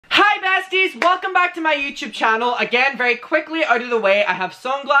besties, welcome back to my YouTube channel. Again, very quickly out of the way, I have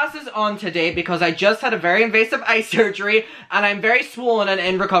sunglasses on today because I just had a very invasive eye surgery and I'm very swollen and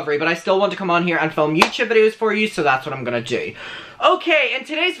in recovery, but I still want to come on here and film YouTube videos for you, so that's what I'm gonna do. Okay, in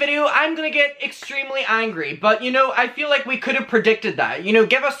today's video, I'm gonna get extremely angry, but you know, I feel like we could have predicted that. You know,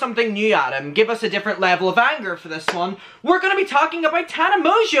 give us something new, Adam. Give us a different level of anger for this one. We're gonna be talking about Tana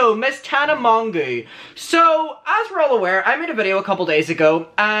Mongeau, Miss Tana Mongeau. So, as we're all aware, I made a video a couple days ago,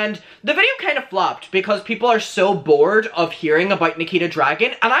 and the video kind of flopped because people are so bored of hearing about Nikita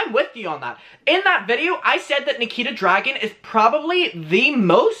Dragun, and I'm with you on that. In that video, I said that Nikita Dragun is probably the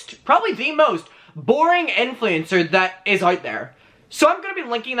most boring influencer that is out there. So I'm going to be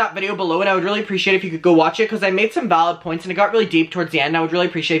linking that video below, and I would really appreciate if you could go watch it because I made some valid points and it got really deep towards the end. I would really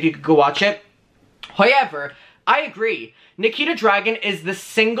appreciate if you could go watch it. However, I agree. Nikita Dragun is the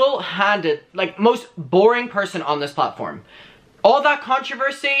single-handed, like, most boring person on this platform. All that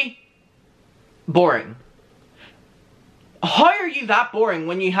controversy, boring. How are you that boring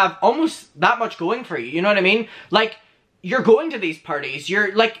when you have almost that much going for you? You know what I mean? Like, you're going to these parties,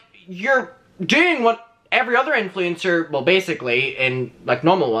 you're doing what every other influencer, well, basically, in, like,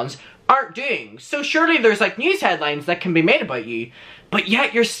 normal ones, aren't doing. So surely there's, like, news headlines that can be made about you, but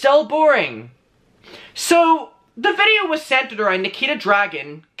yet you're still boring. So, the video was centered around Nikita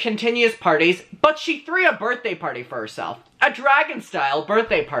Dragun continuous parties, but she threw a birthday party for herself. A Dragun-style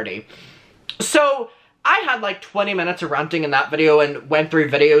birthday party. So, I had like 20 minutes of ranting in that video and went through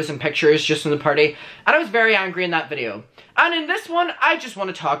videos and pictures just from the party, and I was very angry in that video. And in this one, I just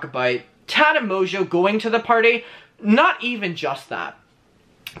want to talk about Tana Mongeau going to the party. Not even just that.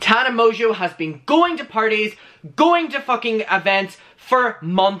 Tana Mongeau has been going to parties, going to fucking events for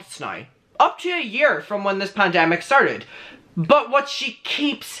months now. Up to a year from when this pandemic started. But what she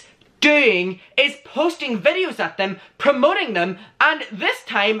keeps doing is posting videos at them, promoting them, and this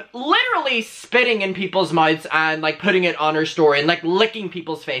time literally spitting in people's mouths and like putting it on her story and like licking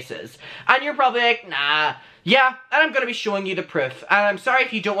people's faces. And you're probably like, nah. Yeah, and I'm gonna be showing you the proof. And I'm sorry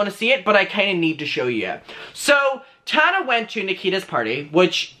if you don't want to see it, but I kind of need to show you it. So, Tana went to Nikita's party,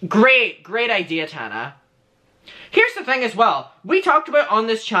 which, great idea, Tana. Here's the thing as well. We talked about on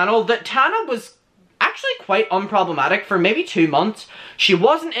this channel that Tana was actually quite unproblematic for maybe 2 months. She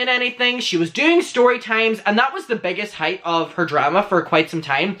wasn't in anything, she was doing story times, and that was the biggest height of her drama for quite some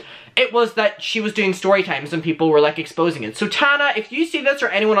time. It was that she was doing story times and people were like exposing it. So Tana, if you see this or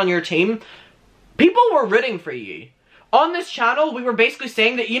anyone on your team, people were rooting for you. On this channel, we were basically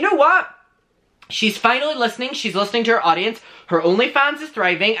saying that, you know what? She's finally listening, she's listening to her audience, her OnlyFans is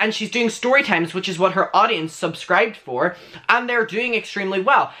thriving, and she's doing story times, which is what her audience subscribed for, and they're doing extremely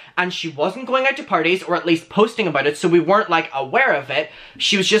well. And she wasn't going out to parties, or at least posting about it, so we weren't, like, aware of it.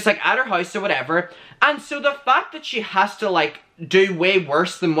 She was just, like, at her house or whatever. And so the fact that she has to, like, do way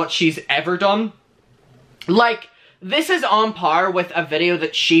worse than what she's ever done, like, this is on par with a video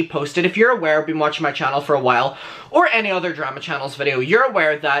that she posted. If you're aware, been watching my channel for a while, or any other drama channel's video, you're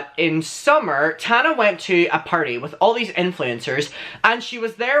aware that in summer, Tana went to a party with all these influencers, and she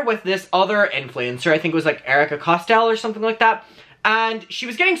was there with this other influencer, I think it was like Erica Costell or something like that, and she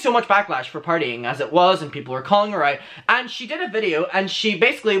was getting so much backlash for partying as it was, and people were calling her out, and she did a video, and she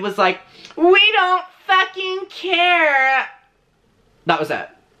basically was like, "We don't fucking care." That was it.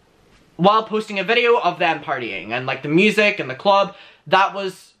 While posting a video of them partying and like the music and the club, that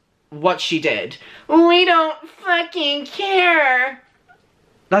was what she did. "We don't fucking care."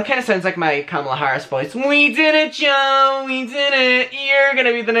 That kind of sounds like my Kamala Harris voice. "We did it, Joe, we did it. You're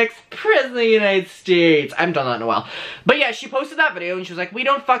gonna be the next president of the United States." I haven't done that in a while. But yeah, she posted that video and she was like, "We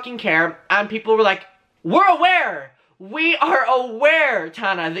don't fucking care." And people were like, "We're aware. We are aware,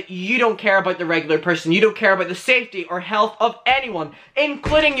 Tana, that you don't care about the regular person. You don't care about the safety or health of anyone,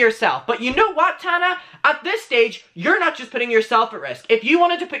 including yourself. But you know what, Tana? At this stage, you're not just putting yourself at risk. If you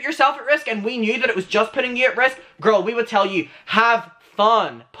wanted to put yourself at risk and we knew that it was just putting you at risk, girl, we would tell you, have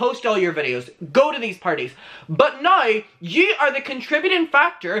fun. Post all your videos. Go to these parties. But now, you are the contributing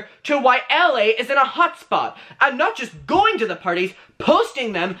factor to why LA is in a hotspot. And not just going to the parties,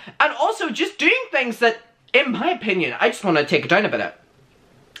 posting them, and also just doing things that, in my opinion, I just want to take it down a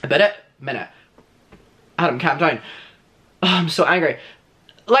minute. Adam, calm down. Oh, I'm so angry.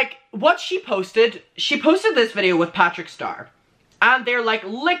 Like, what she posted this video with Patrick Starr. And they're, like,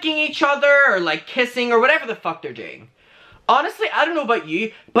 licking each other, or, like, kissing, or whatever the fuck they're doing. Honestly, I don't know about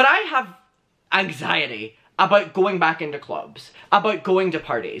you, but I have anxiety about going back into clubs. About going to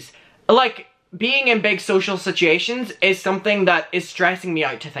parties. Like, being in big social situations is something that is stressing me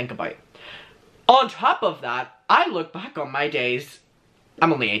out to think about. On top of that, I look back on my days,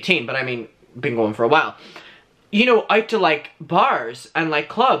 I'm only 18, but I mean, been going for a while. you know, out to like bars and like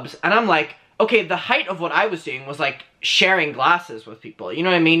clubs, and I'm like, okay, the height of what I was doing was like sharing glasses with people, you know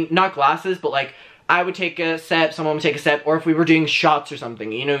what I mean? Not glasses, but like I would take a sip, someone would take a sip, or if we were doing shots or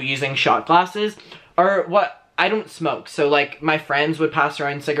something, you know, using shot glasses, or what, I don't smoke, so like my friends would pass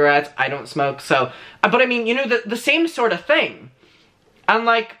around cigarettes, I don't smoke, so, but I mean, you know, the same sort of thing. And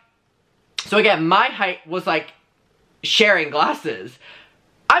like, so again, my height was like sharing glasses.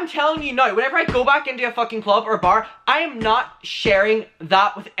 I'm telling you now, whenever I go back into a fucking club or bar, I am not sharing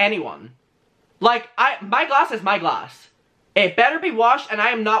that with anyone. Like, my glass is my glass. It better be washed, and I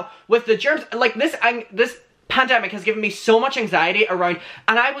am not, with the germs, like this pandemic has given me so much anxiety around,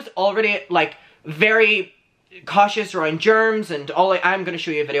 and I was already like very cautious around germs and all. I'm gonna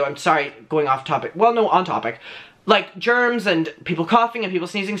show you a video, I'm sorry, going off topic, well no, on topic. Like, germs and people coughing and people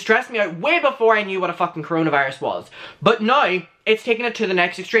sneezing stressed me out way before I knew what a fucking coronavirus was. But now, it's taken it to the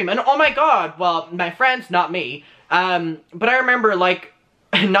next extreme. And oh my god, well, my friends, not me, but I remember, like,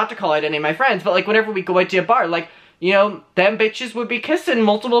 not to call out any of my friends, but like, whenever we go out to a bar, like, you know, them bitches would be kissing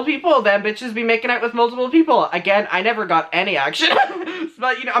multiple people, them bitches be making out with multiple people. Again, I never got any action,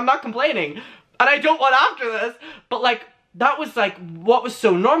 but, you know, I'm not complaining. And I don't want after this, but like, that was like, what was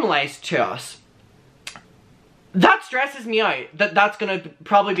so normalized to us. That stresses me out, that that's gonna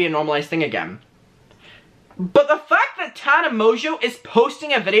probably be a normalized thing again. But the fact that Tana Mongeau is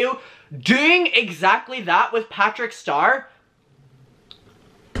posting a video doing exactly that with Patrick Star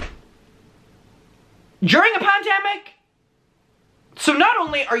during a pandemic? So not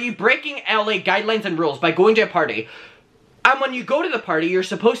only are you breaking LA guidelines and rules by going to a party, and when you go to the party, you're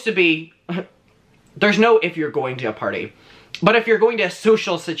supposed to be, there's no if you're going to a party, but if you're going to a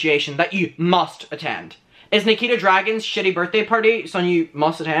social situation that you must attend. Is Nikita Dragun's shitty birthday party something you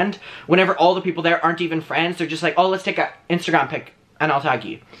must attend? Whenever all the people there aren't even friends, they're just like, oh, let's take an Instagram pic and I'll tag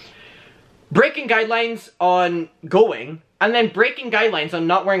you. Breaking guidelines on going, and then breaking guidelines on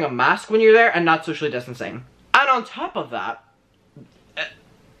not wearing a mask when you're there and not socially distancing. And on top of that,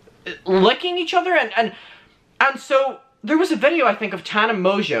 licking each other and so there was a video, I think, of Tana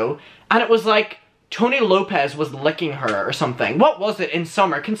Mongeau, and it was like Tony Lopez was licking her or something. What was it in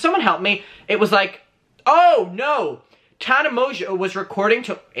summer? Can someone help me? It was like, oh no! Tana Mongeau was recording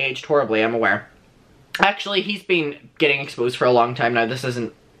to aged horribly, I'm aware. Actually, he's been getting exposed for a long time now, this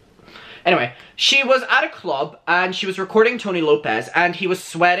isn't... Anyway, she was at a club and she was recording Tony Lopez and he was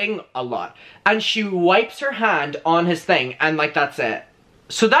sweating a lot. And she wipes her hand on his thing and like that's it.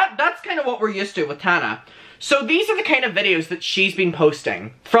 So that's kind of what we're used to with Tana. So these are the kind of videos that she's been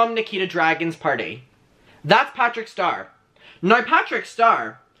posting from Nikita Dragun's party. That's Patrick Star. Now Patrick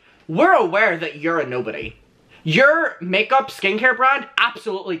Star, we're aware that you're a nobody. Your makeup skincare brand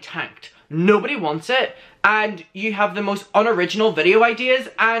absolutely tanked. Nobody wants it, and you have the most unoriginal video ideas,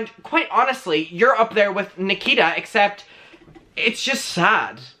 and quite honestly, you're up there with Nikita, except it's just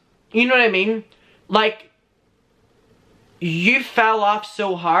sad. You know what I mean? Like, you fell off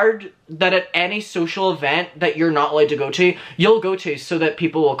so hard that at any social event that you're not allowed to go to, you'll go to so that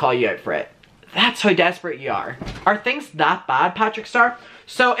people will call you out for it. That's how desperate you are. Are things that bad, Patrick Star?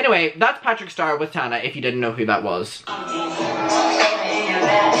 So anyway, that's Patrick Star with Tana, if you didn't know who that was. And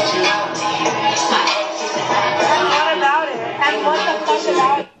what about it? And what the fuck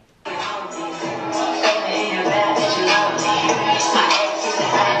about it? And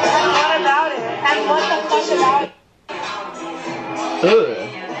what about it? And what the fuck about it? Ugh.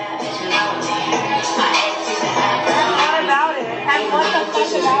 And what about it? And what the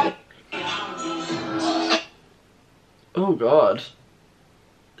fuck about it? Oh god.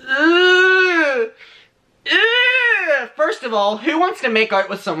 Ugh. Ugh. First of all, who wants to make out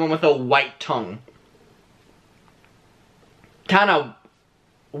with someone with a white tongue? Tana,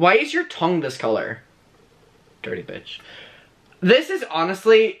 why is your tongue this color? Dirty bitch. This is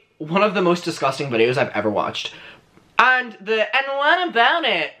honestly one of the most disgusting videos I've ever watched. And what about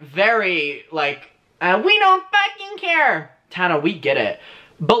it? Very, like, we don't fucking care. Tana, we get it.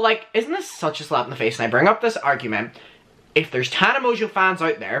 But, like, isn't this such a slap in the face? And I bring up this argument. If there's Tana Mongeau fans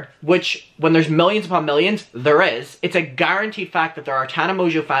out there, which, when there's millions upon millions, there is, it's a guaranteed fact that there are Tana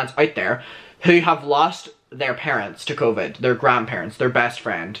Mongeau fans out there who have lost their parents to COVID, their grandparents, their best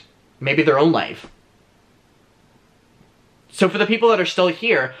friend, maybe their own life. So for the people that are still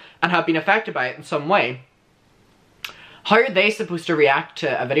here and have been affected by it in some way, how are they supposed to react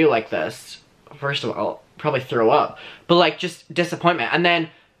to a video like this? First of all, probably throw up, but like just disappointment. And then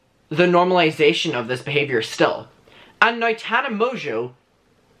the normalization of this behavior still. And now Tana Mongeau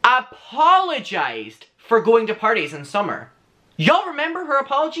apologized for going to parties in summer. Y'all remember her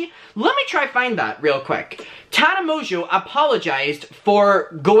apology? Let me try find that real quick. Tana Mongeau apologized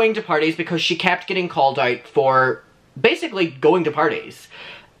for going to parties because she kept getting called out for basically going to parties.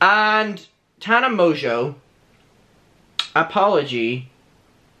 And Tana Mongeau, apology,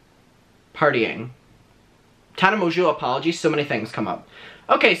 partying. Tana Mongeau apology, so many things come up.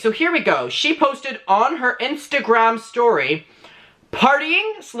 Okay, so here we go. She posted on her Instagram story,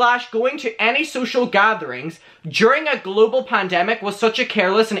 partying / going to any social gatherings during a global pandemic was such a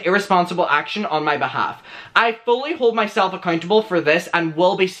careless and irresponsible action on my behalf. I fully hold myself accountable for this and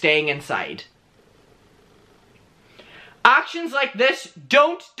will be staying inside. Actions like this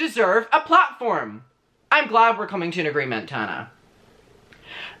don't deserve a platform. I'm glad we're coming to an agreement, Tana.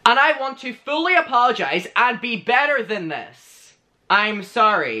 And I want to fully apologize and be better than this. I'm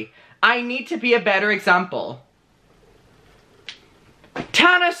sorry. I need to be a better example.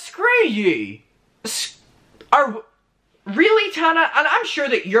 Tana, screw you. Really, Tana? And I'm sure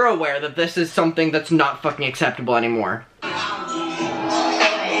that you're aware that this is something that's not fucking acceptable anymore. What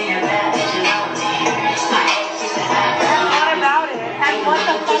about it? And what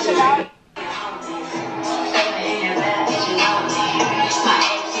the fuck about it?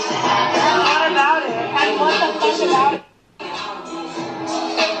 What about it? And what the fuck about it?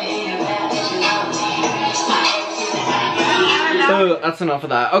 Oh, that's enough of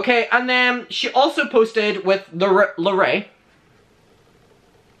that. Okay, and then she also posted with Lorray.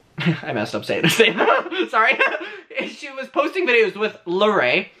 I messed up saying his name. Sorry. She was posting videos with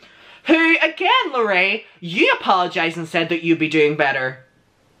Lorray, who, again, Lorray, you apologized and said that you'd be doing better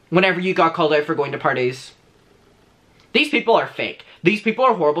whenever you got called out for going to parties. These people are fake. These people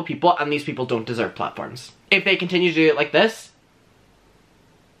are horrible people, and these people don't deserve platforms. If they continue to do it like this,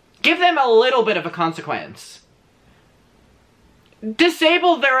 give them a little bit of a consequence.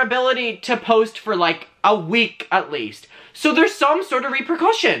 Disable their ability to post for like a week at least, so there's some sort of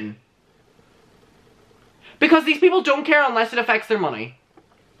repercussion. Because these people don't care unless it affects their money.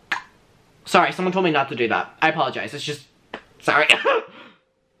 Sorry, someone told me not to do that. I apologize, it's just... sorry.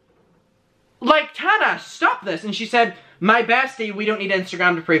 Like, Tana, stop this. And she said, my bestie, we don't need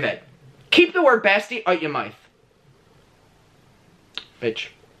Instagram to prove it. Keep the word bestie out your mouth. Bitch.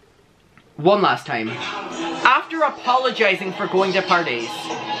 One last time. After apologizing for going to parties.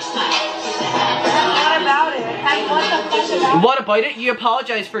 What about it? And what the fuck about it? What about it? You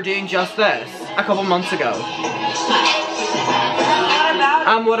apologized for doing just this a couple months ago. What about it?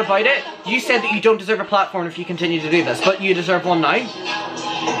 And what about it? You said that you don't deserve a platform if you continue to do this, but you deserve one now. What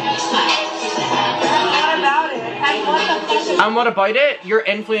about it? And what the fuck about it? And what about it? You're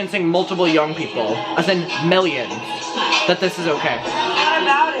influencing multiple young people, as in millions, that this is okay. What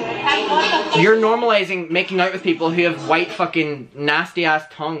about it? And what the fuck? You're normalizing making out with people who have white fucking nasty ass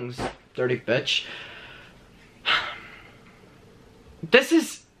tongues. Dirty bitch. This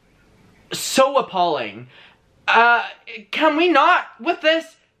is so appalling. Can we not with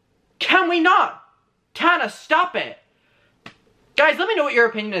this? Can we not? Tana, stop it. Guys, let me know what your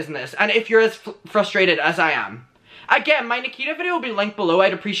opinion is in this, and if you're as frustrated as I am. Again, my Nikita video will be linked below.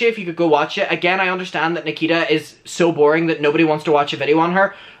 I'd appreciate if you could go watch it. Again, I understand that Nikita is so boring that nobody wants to watch a video on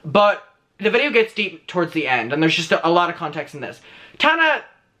her, but the video gets deep towards the end, and there's just a lot of context in this. Tana,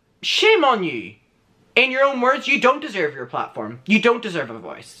 shame on you. In your own words, you don't deserve your platform. You don't deserve a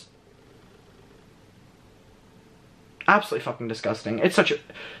voice. Absolutely fucking disgusting. It's such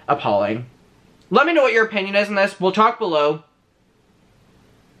appalling. Let me know what your opinion is in this. We'll talk below.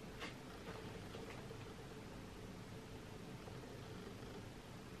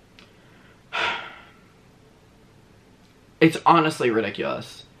 It's honestly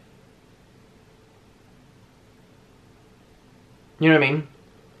ridiculous. You know what I mean?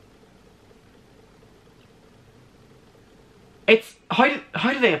 It's, how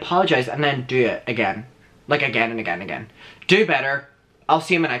do they apologize and then do it again? Like again and again and again. Do better. I'll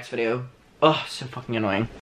see you in my next video. Ugh, so fucking annoying.